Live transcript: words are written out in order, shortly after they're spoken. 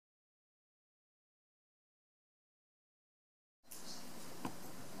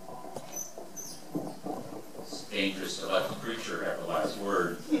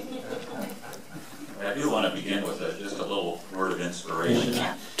operation.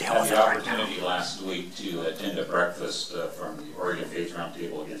 I had the opportunity last week to attend a breakfast from the Oregon Faith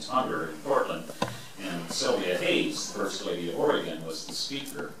Roundtable Against Hunger in Portland, and Sylvia Hayes, the First Lady of Oregon, was the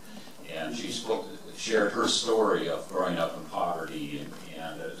speaker, and she shared her story of growing up in poverty,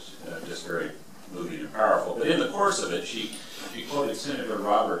 and just very moving and powerful. But in the course of it, she quoted Senator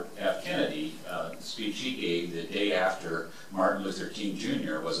Robert F. Kennedy, the speech he gave the day after Martin Luther King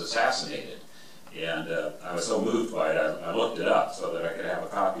Jr. was assassinated. And I was so moved by it, I looked it up so that I could have a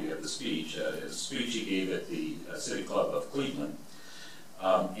copy of the speech. His speech he gave at the City Club of Cleveland.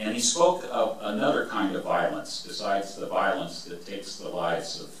 And he spoke of another kind of violence, besides the violence that takes the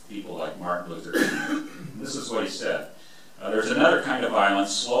lives of people like Martin Luther King. This is what he said. There's another kind of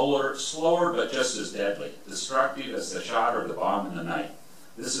violence, slower but just as deadly, destructive as the shot or the bomb in the night.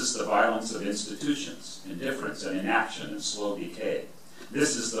 This is the violence of institutions, indifference and inaction and slow decay.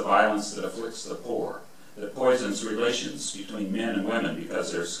 This is the violence that afflicts the poor, that poisons relations between men and women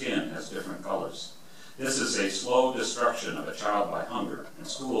because their skin has different colors. This is a slow destruction of a child by hunger, and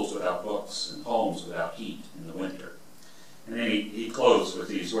schools without books, and homes without heat in the winter. And then he closed with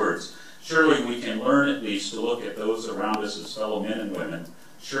these words. Surely we can learn at least to look at those around us as fellow men and women.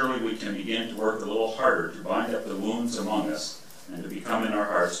 Surely we can begin to work a little harder to bind up the wounds among us and to become in our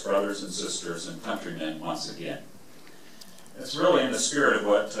hearts brothers and sisters and countrymen once again. It's really in the spirit of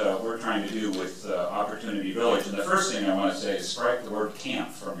what we're trying to do with Opportunity Village. And the first thing I want to say is strike the word camp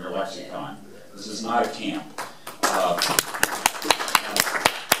from your lexicon. This is not a camp.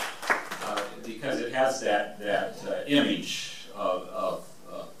 Because it has that image of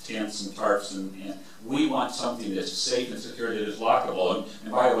tents and tarps, and we want something that's safe and secure, that is lockable.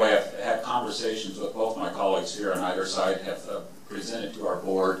 And by the way, I've had conversations with both my colleagues here on either side, have presented to our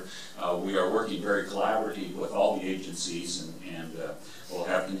board. We are working very collaboratively with all the agencies, and we'll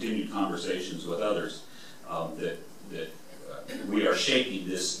have continued conversations with others that we are shaping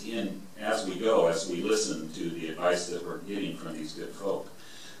this in as we go, as we listen to the advice that we're getting from these good folk.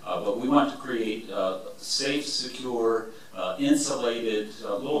 But we want to create safe, secure, insulated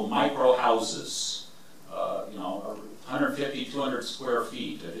little micro houses, 150, 200 square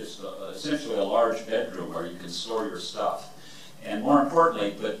feet, just essentially a large bedroom where you can store your stuff. And more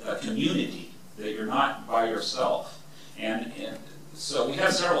importantly, but a community that you're not by yourself. And so we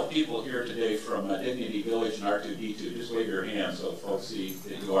have several people here today from Dignity Village and R2D2. Just wave your hand so folks see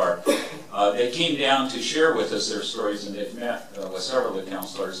that you are. They came down to share with us their stories, and they've met with several of the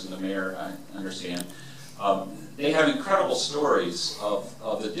counselors and the mayor, I understand. They have incredible stories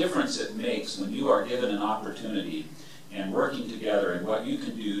of the difference it makes when you are given an opportunity and working together and what you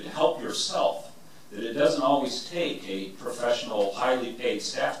can do to help yourself. That it doesn't always take a professional, highly paid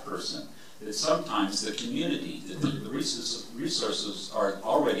staff person. That sometimes the community, that the resources are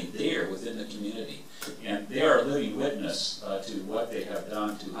already there within the community. And they are a living witness to what they have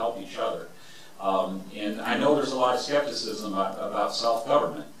done to help each other. And I know there's a lot of skepticism about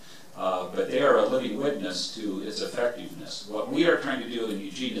self-government, but they are a living witness to its effectiveness. What we are trying to do in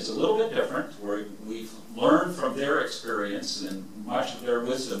Eugene is a little bit different, where we've learned from their experience, and much of their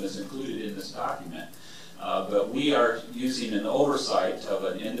wisdom is included in this document. But we are using an oversight of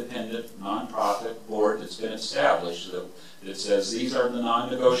an independent nonprofit board that's been established that says these are the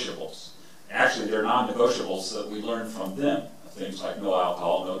non-negotiables. Actually, they're non-negotiables that we learn from them. Things like no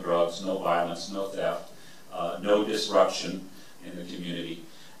alcohol, no drugs, no violence, no theft, no disruption in the community.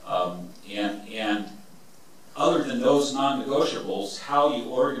 And other than those non-negotiables, how you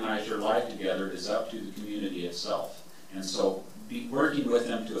organize your life together is up to the community itself. And so working with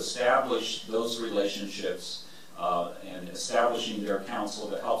them to establish those relationships and establishing their council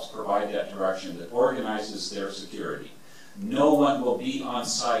that helps provide that direction, that organizes their security. No one will be on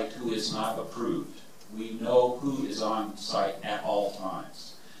site who is not approved. We know who is on site at all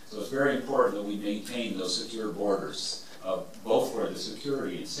times. So it's very important that we maintain those secure borders, both for the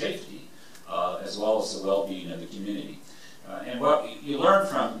security and safety, as well as the well-being of the community. And what you learn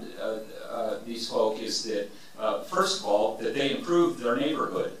from these folk is that, first of all, that they improve their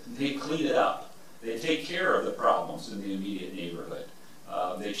neighborhood. They clean it up. They take care of the problems in the immediate neighborhood.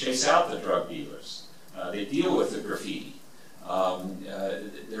 They chase out the drug dealers. They deal with the graffiti.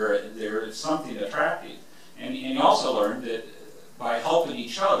 They're something attractive. And you also learn that by helping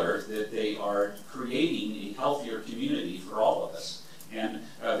each other, that they are creating a healthier community for all of us. And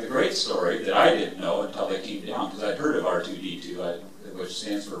the great story that I didn't know until they came down, because I'd heard of R2D2, which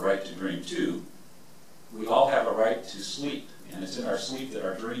stands for Right to Dream 2. We all have a right to sleep, and it's in our sleep that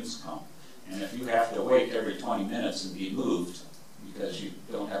our dreams come. And if you have to wake every 20 minutes and be moved because you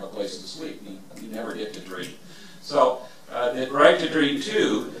don't have a place to sleep, you never get to dream. So the Right to Dream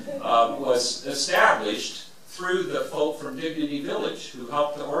 2 was established through the folk from Dignity Village who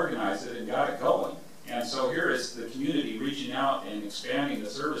helped to organize it and got it going. And so here is the community reaching out and expanding the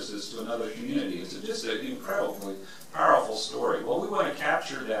services to another community. It's just an incredibly powerful story. Well, we want to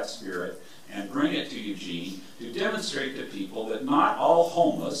capture that spirit and bring it to Eugene to demonstrate to people that not all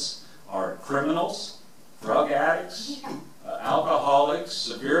homeless are criminals, drug addicts, alcoholics,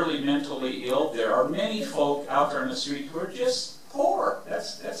 severely mentally ill. There are many folk out there in the street who are just poor.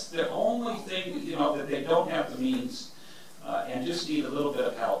 That's the only thing, you know, that they don't have the means and just need a little bit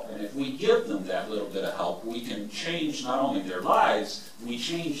of help. And if we give them that little bit of help, we can change not only their lives, we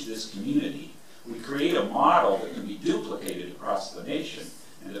change this community. We create a model that can be duplicated across the nation.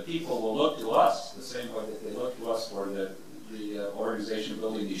 And the people will look to us the same way that they look to us for the organization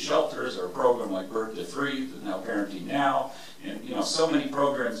building these shelters, or a program like Birth to Three, now Parenting Now, and you know, so many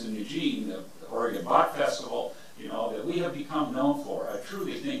programs in Eugene, the Oregon Bach Festival, you know, that we have become known for. I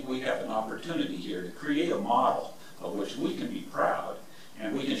truly think we have an opportunity here to create a model of which we can be proud,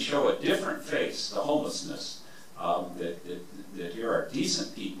 and we can show a different face to homelessness, that here are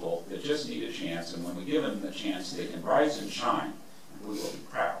decent people that just need a chance, and when we give them the chance, they can rise and shine, and we will be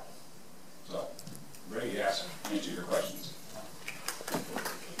proud. So, ready to answer your questions.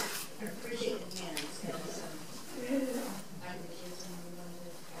 I appreciate the hands.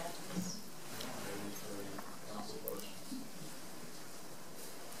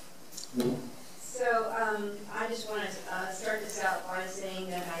 So I just want to start this out by saying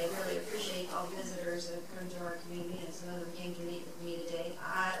that I really appreciate all the visitors that have come to our community, and some of them came to meet with me today.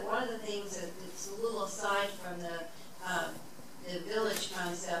 One of the things that's a little aside from the village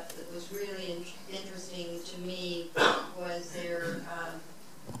concept that was really interesting to me was their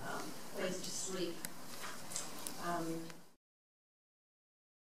place to sleep.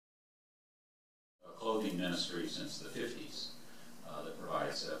 A clothing ministry since the 50s that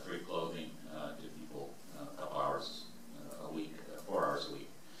provides free clothing to people a couple hours a week, 4 hours a week.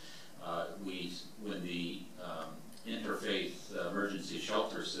 When the interfaith emergency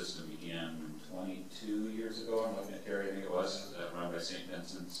shelter system began 22 years ago, I'm looking at Terry, I think it was, run by St.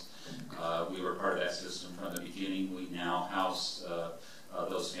 Vincent's. We were part of that system from the beginning. We now house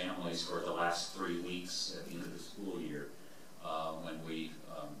those families for the last 3 weeks at the end of the school year when we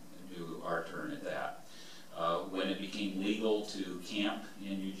do our turn at that. When it became legal to camp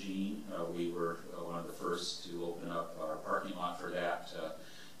in Eugene, we were one of the first to open up our parking lot for that.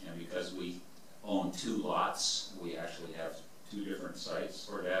 And because we own 2 lots, we actually have 2 different sites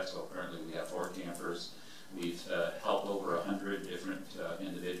for that. So currently we have 4 campers. We've helped over 100 different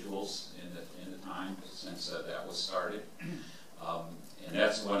individuals in the time since that was started. And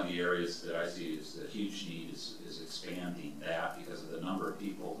that's one of the areas that I see is the huge need is expanding that, because of the number of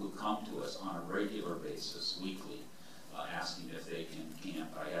people who come to us on a regular basis, weekly, asking if they can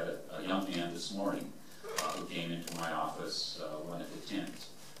camp. I had a young man this morning who came into my office, wanted to tent,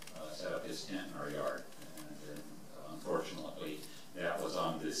 set up his tent in our yard. And unfortunately, that was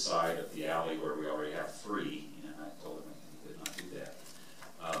on the side of the alley where we already have 3, and I told him he could not do that.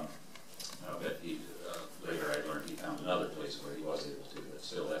 But later I learned he found another place where he was able to, but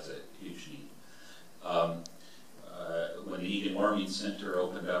still that's a huge need. When the Egan Warming Center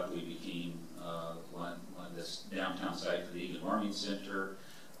opened up, we became this downtown site for the Egan Warming Center,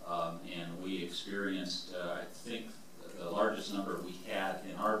 and we experienced, I think the largest number we had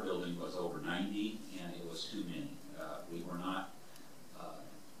in our building was over 90, and it was too many. We were not,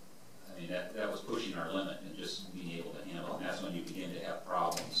 I mean, that was pushing our limit and just being able to handle it. And that's when you begin to have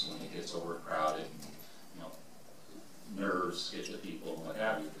problems, when it gets overcrowded, you know, nerves get to people and what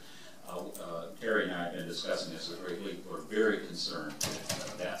have you. Terry and I have been discussing this with Great League. We're very concerned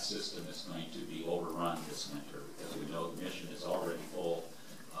that that system is going to be overrun this winter, because we know the mission is already full.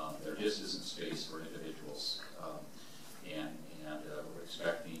 There just isn't space for individuals. And we're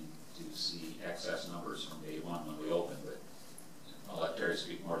expecting to see excess numbers from day 1 when we open, but I'll let Terry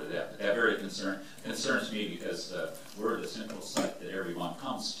speak more to that. But that very concerns me, because we're the central site that everyone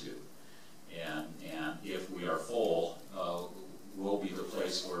comes to. And if we are full, we'll be the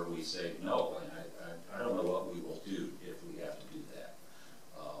place where we say no. And I don't know what we will do if we have to do that.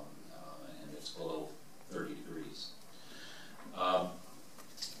 And it's below 30 degrees.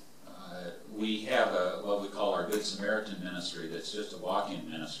 We have what we call our Good Samaritan ministry. That's just a walk-in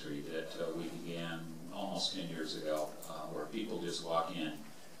ministry that we began almost 10 years ago, where people just walk in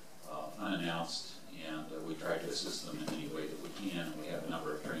unannounced, and we try to assist them in any way that we can, and we have a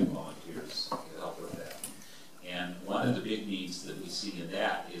number of trained volunteers to help with that. And one of the big needs that we see in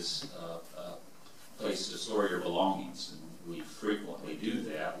that is a place to store your belongings, and we frequently do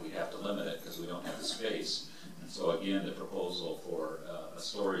that. We have to limit it because we don't have the space. And so again, the proposal for a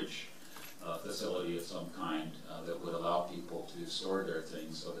storage facility of some kind that would allow people to store their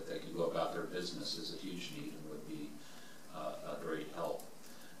things so that they can go about their business is a huge need and would be a great help.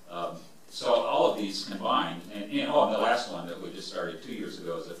 So all of these combined, and the last one that we just started 2 years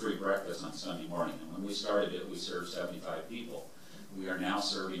ago is a free breakfast on Sunday morning. And when we started it, we served 75 people. We are now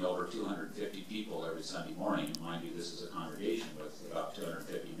serving over 250 people every Sunday morning. And mind you, this is a congregation with about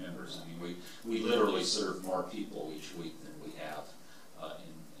 250 members. I mean, we literally serve more people each week than we have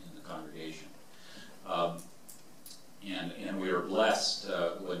in the congregation. And we were blessed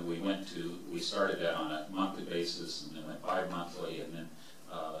when we started that on a monthly basis and then went bi-monthly, and then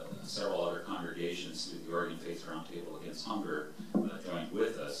several other congregations through the Oregon Faith Roundtable Against Hunger joined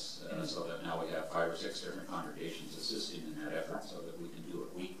with us, so that now we have 5 or 6 different congregations assisting in that effort so that we can do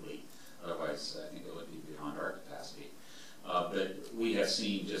it weekly. Otherwise, I think it would be beyond our capacity. But we have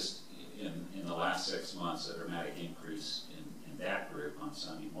seen just in the last 6 months a dramatic increase in that group on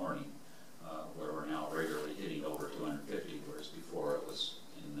Sunday morning, where we're now regularly hitting over 250, whereas before it was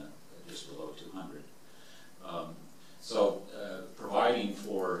in just below 200. So providing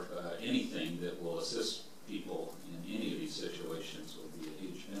for anything that will assist people in any of these situations will be a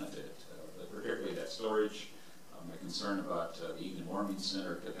huge benefit, but particularly that storage, my concern about the Evening Warming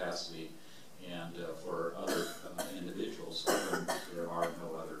Center capacity, and for other individuals when there are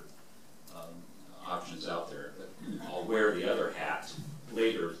no other options out there. But I'll wear the other hat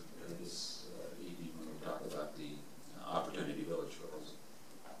later this evening when we talk about the Opportunity Village proposal.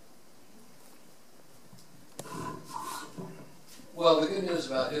 Well, the good news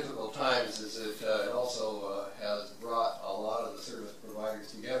about difficult times is that it also has brought a lot of the service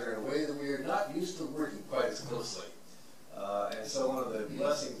providers together in a way that we are not used to working quite as closely. And so one of the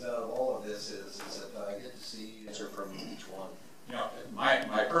blessings out of all of this is that I get to see answer from each one. You know,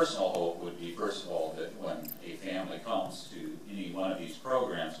 my personal hope would be, first of all, that when a family comes to any one of these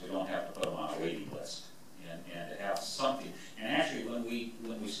programs, we don't have to put them on a waiting list, and to have something. And actually, when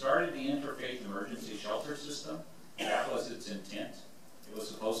we started the Interfaith Emergency Shelter System, that was its intent. It was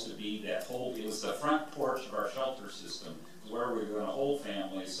supposed to be it was the front porch of our shelter system, where we were going to hold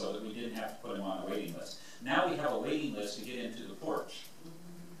families so that we didn't have to put them on a waiting list. Now we have a waiting list to get into the porch.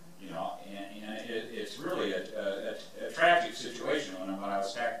 You know, and it's really a tragic situation. When I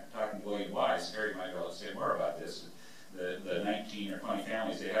was talking to William Wise, Harry might be able to say more about this, the 19 or 20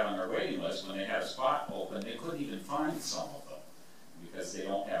 families they had on their waiting list, when they had a spot open, they couldn't even find some of them because they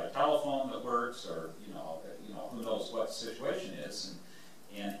don't have a telephone that works, or who knows what the situation is.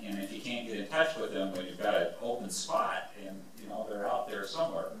 And if you can't get in touch with them when you've got an open spot, and they're out there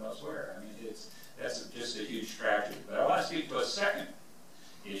somewhere, who knows where. I mean, that's just a huge tragedy. But I want to speak to a second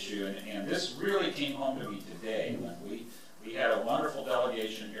issue, and this really came home to me today when we had a wonderful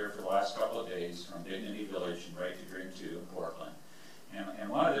delegation here for the last couple of days from Opportunity Village and Right to Drink 2 in Portland. And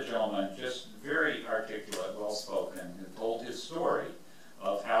one of the gentlemen, just very articulate, well-spoken, who told his story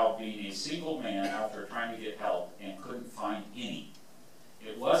of how being a single man out there trying to get help and couldn't find any.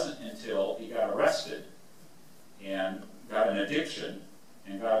 It wasn't until he got arrested and got an addiction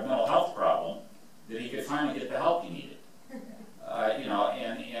and got a mental health problem that he could finally get the help he needed.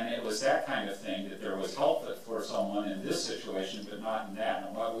 And it was that kind of thing, that there was help for someone in this situation, but not in that.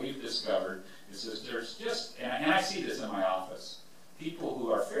 And what we've discovered is that there's just, and I see this in my office, people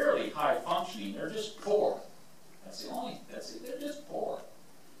who are fairly high functioning, they're just poor. They're just poor.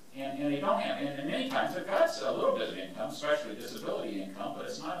 And they don't have, and many times they've got a little bit of income, especially disability income, but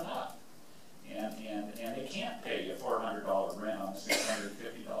it's not enough. And they can't pay a $400 rent on a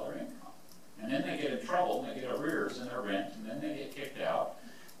 $650 income. And then they get in trouble, and they get arrears in their rent, and then they get kicked out.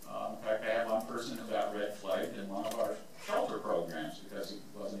 In fact, I had one person who got red flagged in one of our shelter programs because he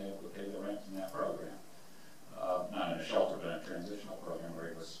wasn't able to pay the rent in that program. Not in a shelter, but in a transitional program where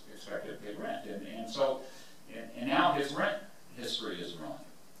he was expected to pay rent. And now his rent history is ruined.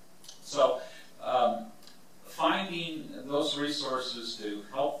 So finding those resources to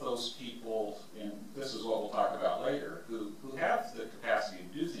help those people, and this is what we'll talk about later, who have the capacity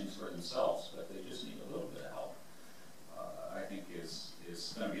to do things for themselves, but they just need a little bit of help, I think is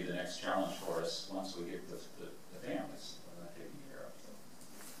going to be the next challenge for us once we get the